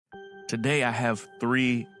Today, I have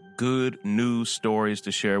three good news stories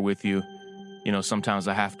to share with you. You know, sometimes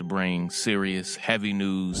I have to bring serious, heavy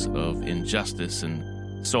news of injustice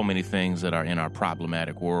and so many things that are in our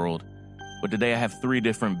problematic world. But today, I have three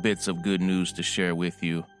different bits of good news to share with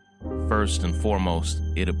you. First and foremost,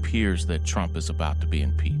 it appears that Trump is about to be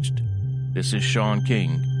impeached. This is Sean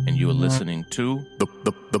King, and you are listening to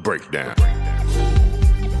The Breakdown.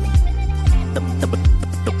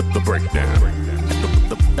 The Breakdown.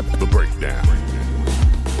 The Breakdown.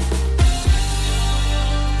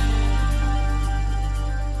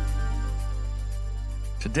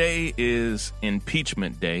 Today is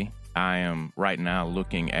Impeachment Day. I am right now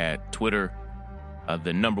looking at Twitter.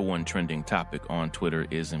 The number one trending topic on Twitter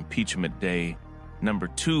is Impeachment Day. Number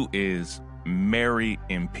two is Merry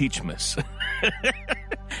Impeachmas.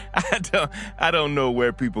 I don't know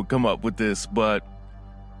where people come up with this, but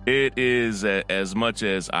it is, as much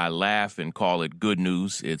as I laugh and call it good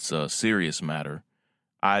news, it's a serious matter.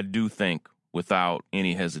 I do think, without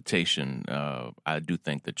any hesitation, I do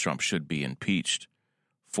think that Trump should be impeached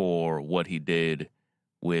for what he did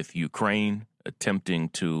with Ukraine, attempting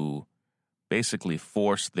to basically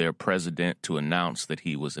force their president to announce that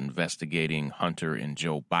he was investigating Hunter and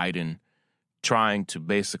Joe Biden, trying to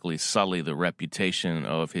basically sully the reputation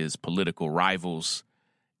of his political rivals,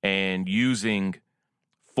 and using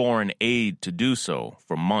foreign aid to do so.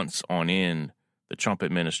 For months on end, the Trump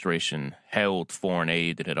administration held foreign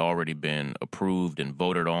aid that had already been approved and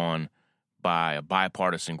voted on by a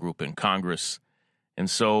bipartisan group in Congress. And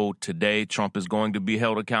so today, Trump is going to be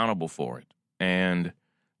held accountable for it. And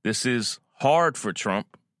this is hard for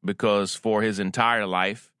Trump because for his entire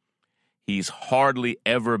life, he's hardly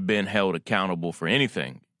ever been held accountable for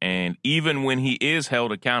anything. And even when he is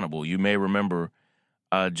held accountable, you may remember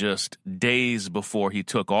just days before he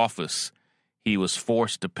took office, he was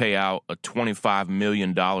forced to pay out a $25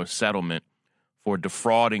 million settlement for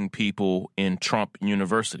defrauding people in Trump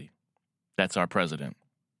University. That's our president,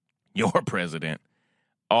 your president.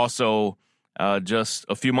 Also, just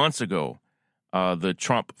a few months ago, the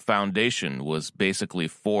Trump Foundation was basically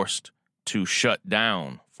forced to shut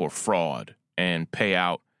down for fraud and pay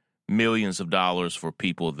out millions of dollars for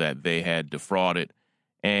people that they had defrauded.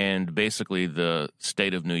 And basically, the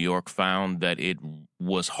state of New York found that it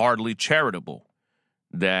was hardly charitable,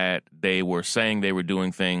 that they were saying they were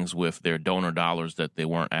doing things with their donor dollars that they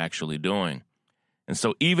weren't actually doing. And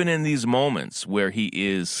so even in these moments where he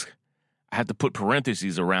is, I have to put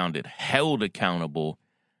parentheses around it, held accountable,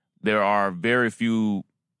 there are very few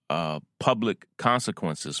public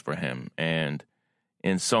consequences for him. And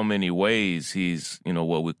in so many ways, he's,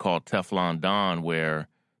 what we call Teflon Don, where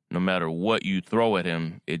no matter what you throw at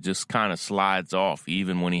him, it just kind of slides off,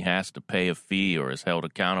 even when he has to pay a fee or is held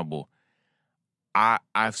accountable.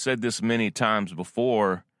 I've said this many times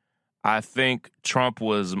before. I think Trump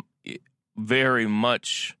was very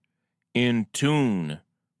much in tune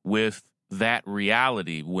with that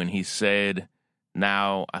reality when he said,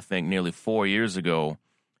 now I think nearly 4 years ago,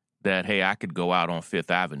 that, hey, I could go out on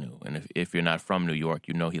Fifth Avenue. And if you're not from New York,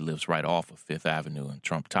 you know he lives right off of Fifth Avenue and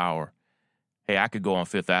Trump Tower. Hey, I could go on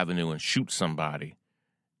Fifth Avenue and shoot somebody,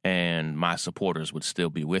 and my supporters would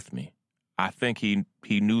still be with me. I think he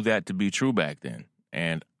knew that to be true back then,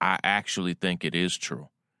 and I actually think it is true.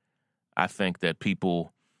 I think that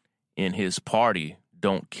people in his party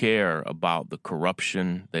don't care about the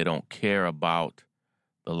corruption. They don't care about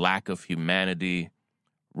the lack of humanity,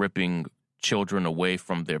 ripping children away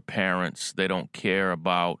from their parents. They don't care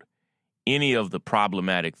about any of the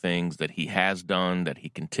problematic things that he has done, that he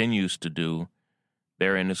continues to do.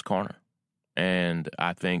 They're in his corner. And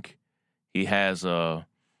I think he has a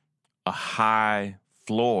high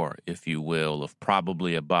floor, if you will, of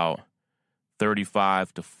probably about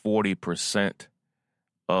 35 to 40%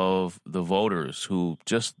 of the voters who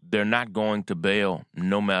they're not going to bail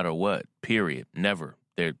no matter what, period, never.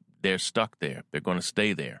 They're stuck there. They're going to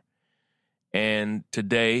stay there. And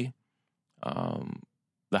today,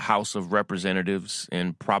 the House of Representatives,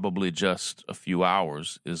 in probably just a few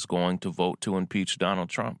hours, is going to vote to impeach Donald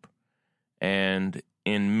Trump. And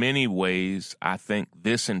in many ways, I think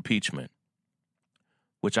this impeachment,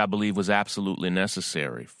 which I believe was absolutely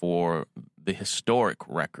necessary for the historic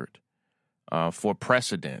record, for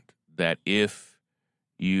precedent, that if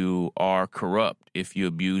you are corrupt, if you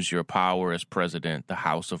abuse your power as president, the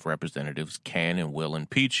House of Representatives can and will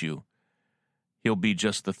impeach you. He'll be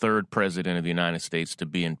just the third president of the United States to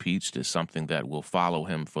be impeached, is something that will follow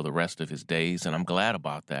him for the rest of his days, and I'm glad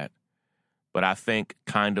about that. But I think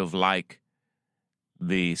kind of like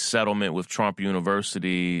the settlement with Trump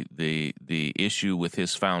University, the issue with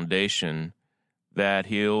his foundation, that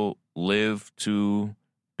he'll live to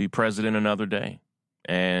be president another day.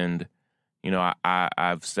 And,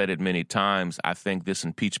 I've said it many times. I think this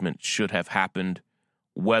impeachment should have happened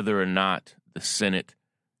whether or not the Senate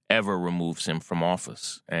ever removes him from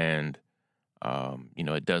office. And,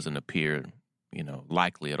 it doesn't appear,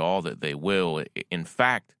 likely at all that they will. In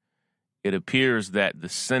fact, it appears that the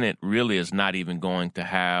Senate really is not even going to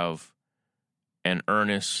have an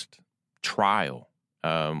earnest trial.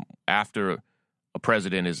 After a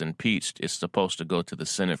president is impeached, it's supposed to go to the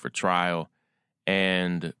Senate for trial.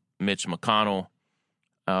 And Mitch McConnell,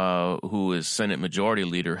 who is Senate Majority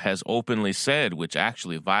Leader, has openly said, which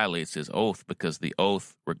actually violates his oath because the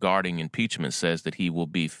oath regarding impeachment says that he will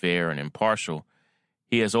be fair and impartial.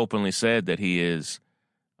 He has openly said that he is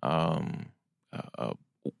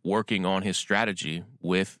working on his strategy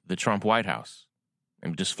with the Trump White House,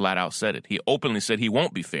 and just flat out said it. He openly said he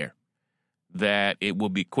won't be fair, that it will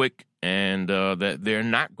be quick, and that they're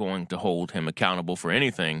not going to hold him accountable for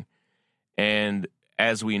anything. And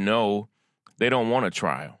as we know, they don't want a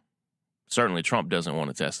trial. Certainly Trump doesn't want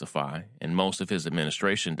to testify, and most of his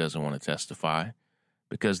administration doesn't want to testify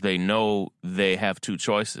because they know they have two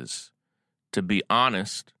choices: to be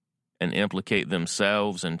honest and implicate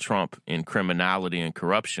themselves and Trump in criminality and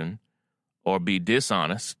corruption, or be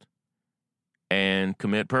dishonest and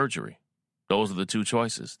commit perjury. Those are the two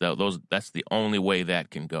choices. That's the only way that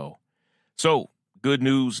can go. So, good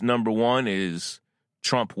news number one is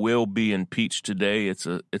Trump will be impeached today. It's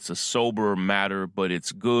a sober matter, but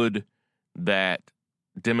it's good that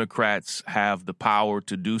Democrats have the power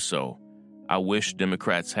to do so. I wish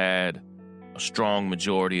Democrats had a strong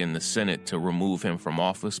majority in the Senate to remove him from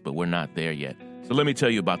office, but we're not there yet. So let me tell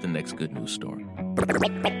you about the next good news story.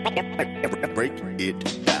 Break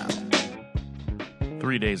it down.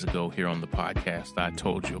 3 days ago here on the podcast, I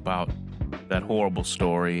told you about that horrible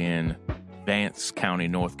story in Vance County,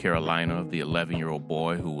 North Carolina, of the 11-year-old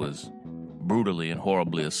boy who was brutally and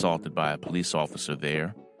horribly assaulted by a police officer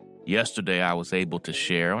there. Yesterday, I was able to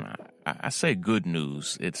share, and I say good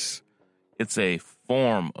news, it's a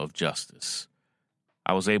form of justice.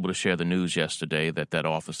 I was able to share the news yesterday that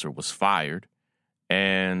officer was fired,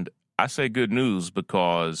 and I say good news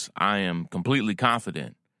because I am completely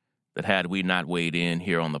confident that had we not weighed in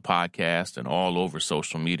here on the podcast and all over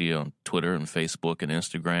social media, on Twitter and Facebook and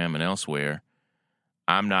Instagram and elsewhere,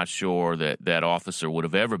 I'm not sure that officer would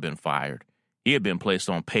have ever been fired. He had been placed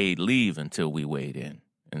on paid leave until we weighed in.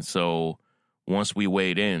 And so once we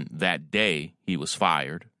weighed in that day, he was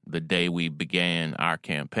fired, the day we began our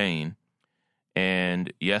campaign.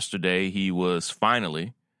 And yesterday he was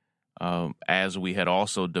finally, as we had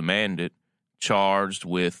also demanded, charged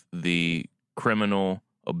with the criminal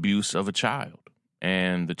abuse of a child.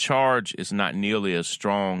 And the charge is not nearly as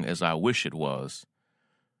strong as I wish it was.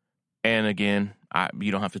 And again,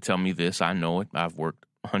 you don't have to tell me this. I know it. I've worked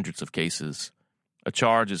hundreds of cases. A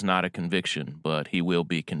charge is not a conviction, but he will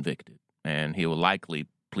be convicted. And he will likely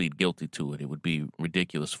plead guilty to it. It would be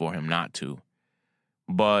ridiculous for him not to.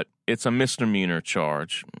 But it's a misdemeanor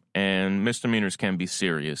charge, and misdemeanors can be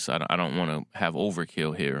serious. I don't want to have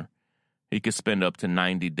overkill here. He could spend up to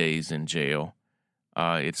 90 days in jail.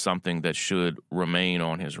 It's something that should remain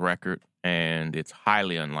on his record, and it's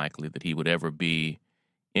highly unlikely that he would ever be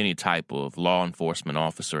any type of law enforcement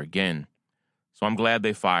officer again. So I'm glad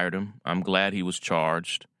they fired him. I'm glad he was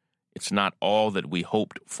charged. It's not all that we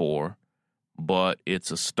hoped for, but it's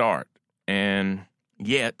a start. And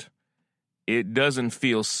yet, it doesn't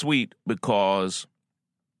feel sweet because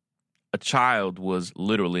a child was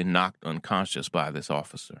literally knocked unconscious by this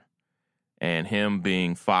officer. And him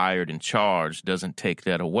being fired and charged doesn't take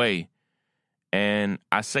that away. And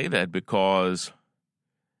I say that because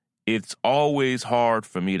it's always hard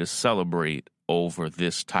for me to celebrate over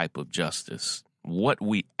this type of justice. What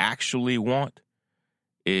we actually want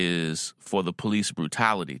is for the police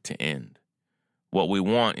brutality to end. What we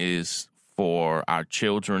want is for our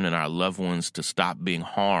children and our loved ones to stop being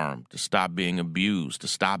harmed, to stop being abused, to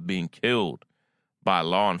stop being killed by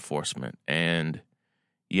law enforcement. And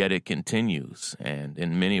yet it continues. And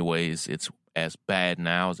in many ways, it's as bad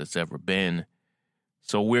now as it's ever been.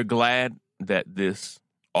 So we're glad that this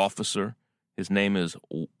officer, his name is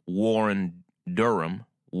Warren Durham.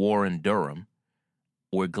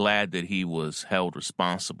 We're glad that he was held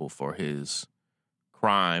responsible for his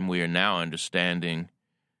crime. We are now understanding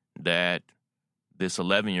that this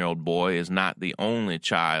 11-year-old boy is not the only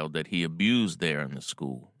child that he abused there in the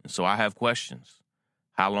school. And so I have questions.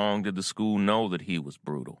 How long did the school know that he was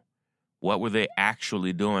brutal? What were they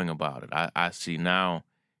actually doing about it? I see now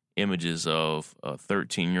images of a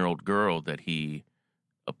 13-year-old girl that he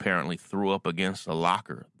apparently threw up against a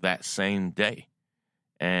locker that same day.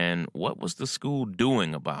 And what was the school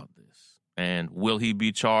doing about this? And will he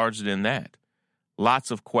be charged in that?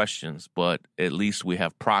 Lots of questions, but at least we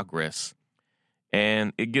have progress.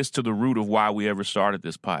 And it gets to the root of why we ever started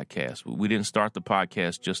this podcast. We didn't start the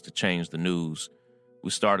podcast just to change the news.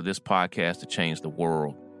 We started this podcast to change the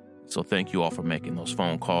world. So thank you all for making those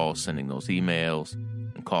phone calls, sending those emails,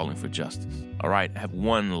 and calling for justice. All right, I have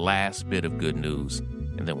one last bit of good news,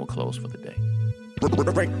 and then we'll close for the day.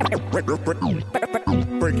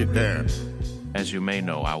 Break it down. As you may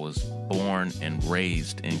know, I was born and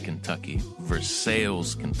raised in Kentucky,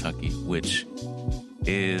 Versailles, Kentucky, which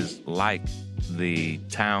is like the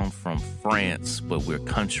town from France, but we're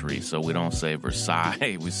country, so we don't say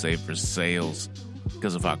Versailles, we say Versailles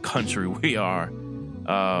because of how country we are.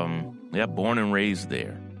 Born and raised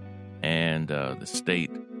there. And the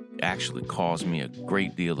state actually caused me a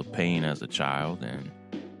great deal of pain as a child, and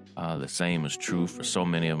the same is true for so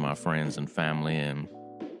many of my friends and family. And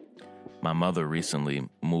my mother recently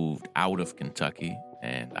moved out of Kentucky,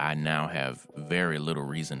 and I now have very little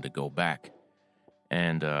reason to go back.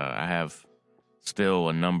 And I have still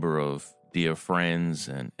a number of dear friends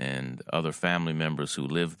and other family members who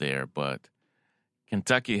live there, but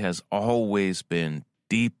Kentucky has always been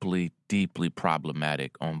deeply, deeply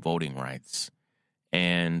problematic on voting rights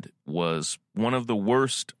and was one of the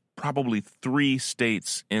worst, probably 3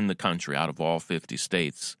 states in the country out of all 50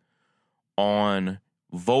 states on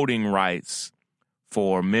voting rights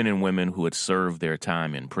for men and women who had served their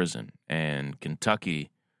time in prison. And Kentucky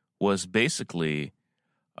was basically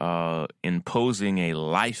imposing a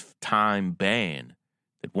lifetime ban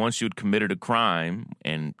that once you'd committed a crime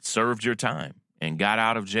and served your time and got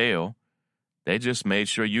out of jail, they just made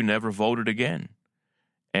sure you never voted again.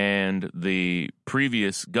 And the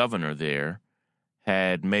previous governor there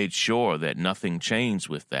had made sure that nothing changed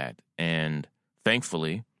with that. And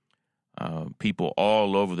thankfully, people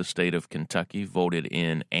all over the state of Kentucky voted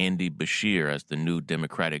in Andy Beshear as the new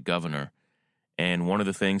Democratic governor. And one of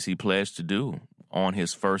the things he pledged to do on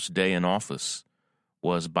his first day in office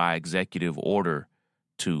was by executive order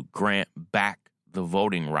to grant back the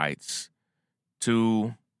voting rights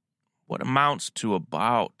to what amounts to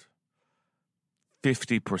about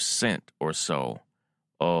 50% or so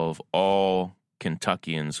of all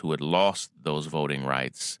Kentuckians who had lost those voting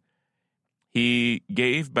rights. He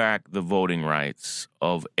gave back the voting rights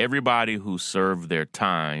of everybody who served their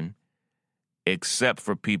time except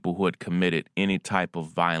for people who had committed any type of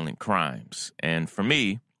violent crimes. And for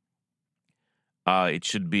me, it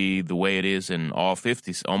should be the way it is in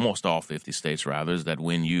almost all 50 states, rather, is that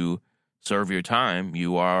when you serve your time,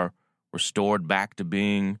 you are restored back to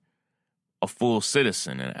being a full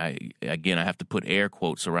citizen. And I have to put air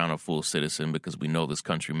quotes around a full citizen because we know this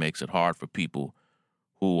country makes it hard for people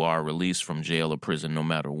who are released from jail or prison no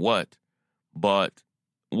matter what. But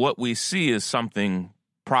what we see is something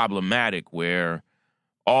problematic where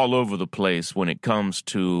all over the place when it comes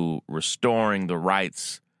to restoring the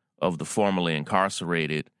rights of the formerly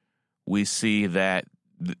incarcerated, we see that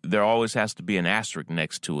there always has to be an asterisk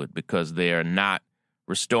next to it because they are not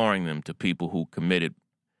restoring them to people who committed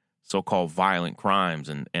so-called violent crimes.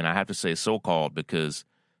 And I have to say so-called because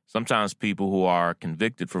sometimes people who are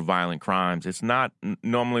convicted for violent crimes, it's not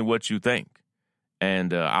normally what you think.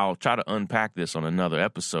 And I'll try to unpack this on another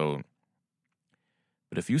episode.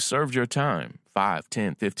 But if you served your time 5,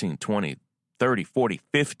 10, 15, 20, 30, 40,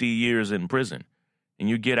 50 years in prison and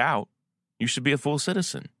you get out, you should be a full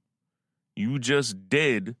citizen. You just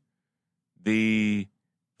did the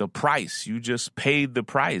price. You just paid the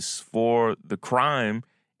price for the crime.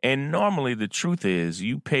 And normally the truth is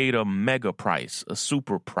you paid a mega price, a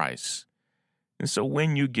super price. And so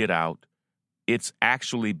when you get out, it's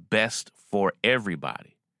actually best for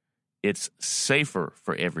everybody. It's safer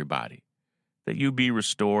for everybody that you be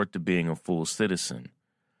restored to being a full citizen.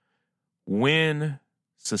 When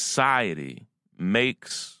society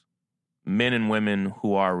makes men and women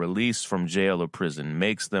who are released from jail or prison,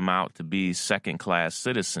 makes them out to be second-class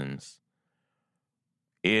citizens,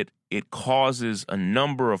 it causes a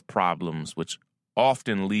number of problems, which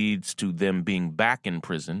often leads to them being back in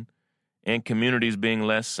prison and communities being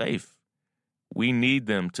less safe. We need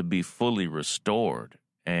them to be fully restored.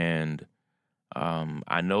 And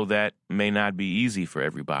I know that may not be easy for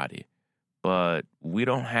everybody, but we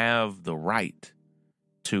don't have the right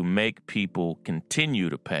to make people continue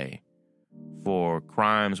to pay for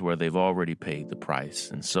crimes where they've already paid the price.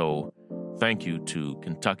 And so thank you to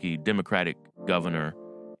Kentucky Democratic Governor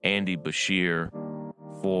Andy Beshear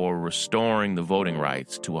for restoring the voting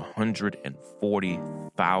rights to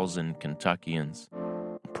 140,000 Kentuckians.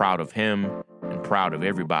 I'm proud of him and proud of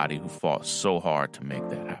everybody who fought so hard to make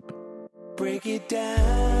that happen. break it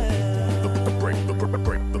down. The breakdown. The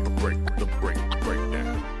breakdown. The breakdown. The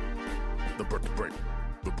breakdown.